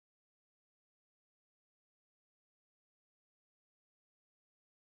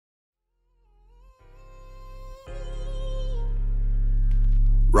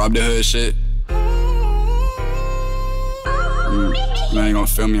Robdahud shit. Man ain't gonna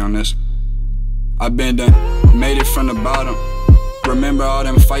feel me on this. I been done, made it from the bottom. Remember all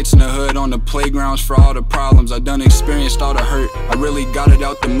them fights in the hood on the playgrounds for all the problems. I done experienced all the hurt. I really got it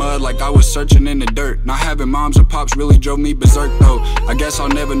out the mud like I was searching in the dirt. Not having moms or pops really drove me berserk though. I guess I'll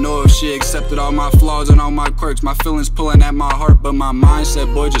never know if she accepted all my flaws and all my quirks. My feelings pulling at my heart, but my mind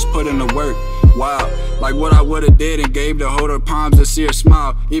said, boy, just put in the work. Wow, like what I would've did and gave to hold her palms to see her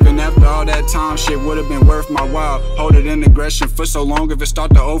smile. Even after all that time, shit would've been worth my while. Hold it in aggression for so long, if it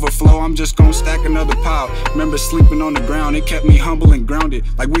start to overflow, I'm just gonna stack another pile. Remember sleeping on the ground, it kept me humble and grounded,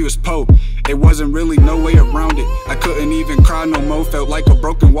 like we was Pope. It wasn't really no way around it. I couldn't even cry no more, felt like a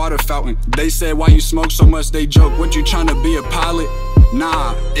broken water fountain. They said, why you smoke so much? They joke, what you tryna be, a pilot?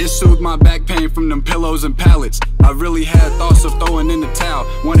 Nah, it soothed my back pain from them pillows and pallets. I really had thoughts of throwing in the towel.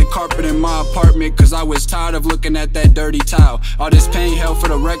 Wanted carpet in my apartment cause I was tired of looking at that dirty tile. All this pain held for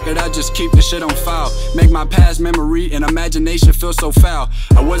the record, I just keep the shit on file. Make my past memory and imagination feel so foul.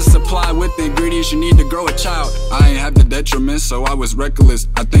 I wasn't supplied with the ingredients you need to grow a child. I ain't have the detriment, so I was reckless.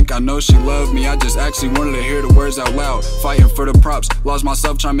 I think I know she loved me, I just actually wanted to hear the words out loud. Fighting for the props, lost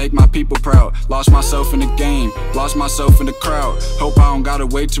myself trying to make my people proud. Lost myself in the game, lost myself in the crowd. Hope I don't gotta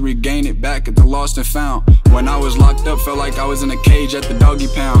wait to regain it back at the lost and found. When I was locked up, felt like I was in a cage at the doggy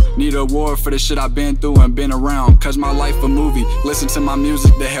pound. Need a award for the shit I've been through and been around. Cause my life a movie, listen to my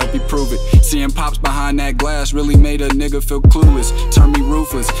music to help you prove it. Seeing pops behind that glass really made a nigga feel clueless. Turned me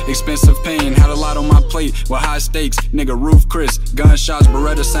ruthless, expensive pain, had a lot on my plate with high stakes. Nigga roof Chris, gunshots,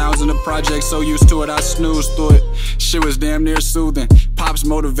 Beretta sounds in the project, so used to it I snoozed through it. Shit was damn near soothing. Pops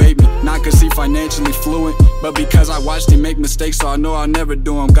motivate me, not cause he financially fluent, but because I watched him make mistakes, so I know I'll never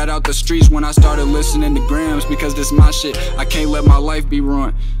do them. Got out the streets when I started listening to grams, because this my shit, I can't let my life be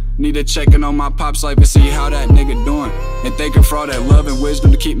ruined. Need to check in on my pop's life and see how that nigga doing, and thanking for all that love and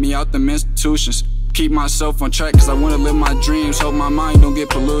wisdom to keep me out them institutions. Keep myself on track cause I wanna live my dreams, hope my mind don't get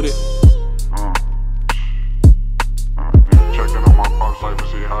polluted. Checking on my pop's life and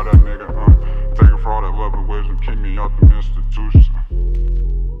see how that nigga, thanking for all that love and wisdom, keep me out them institutions.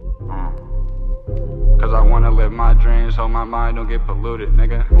 Cause I wanna live my dreams, hope my mind don't get polluted,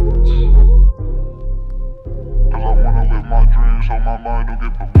 nigga.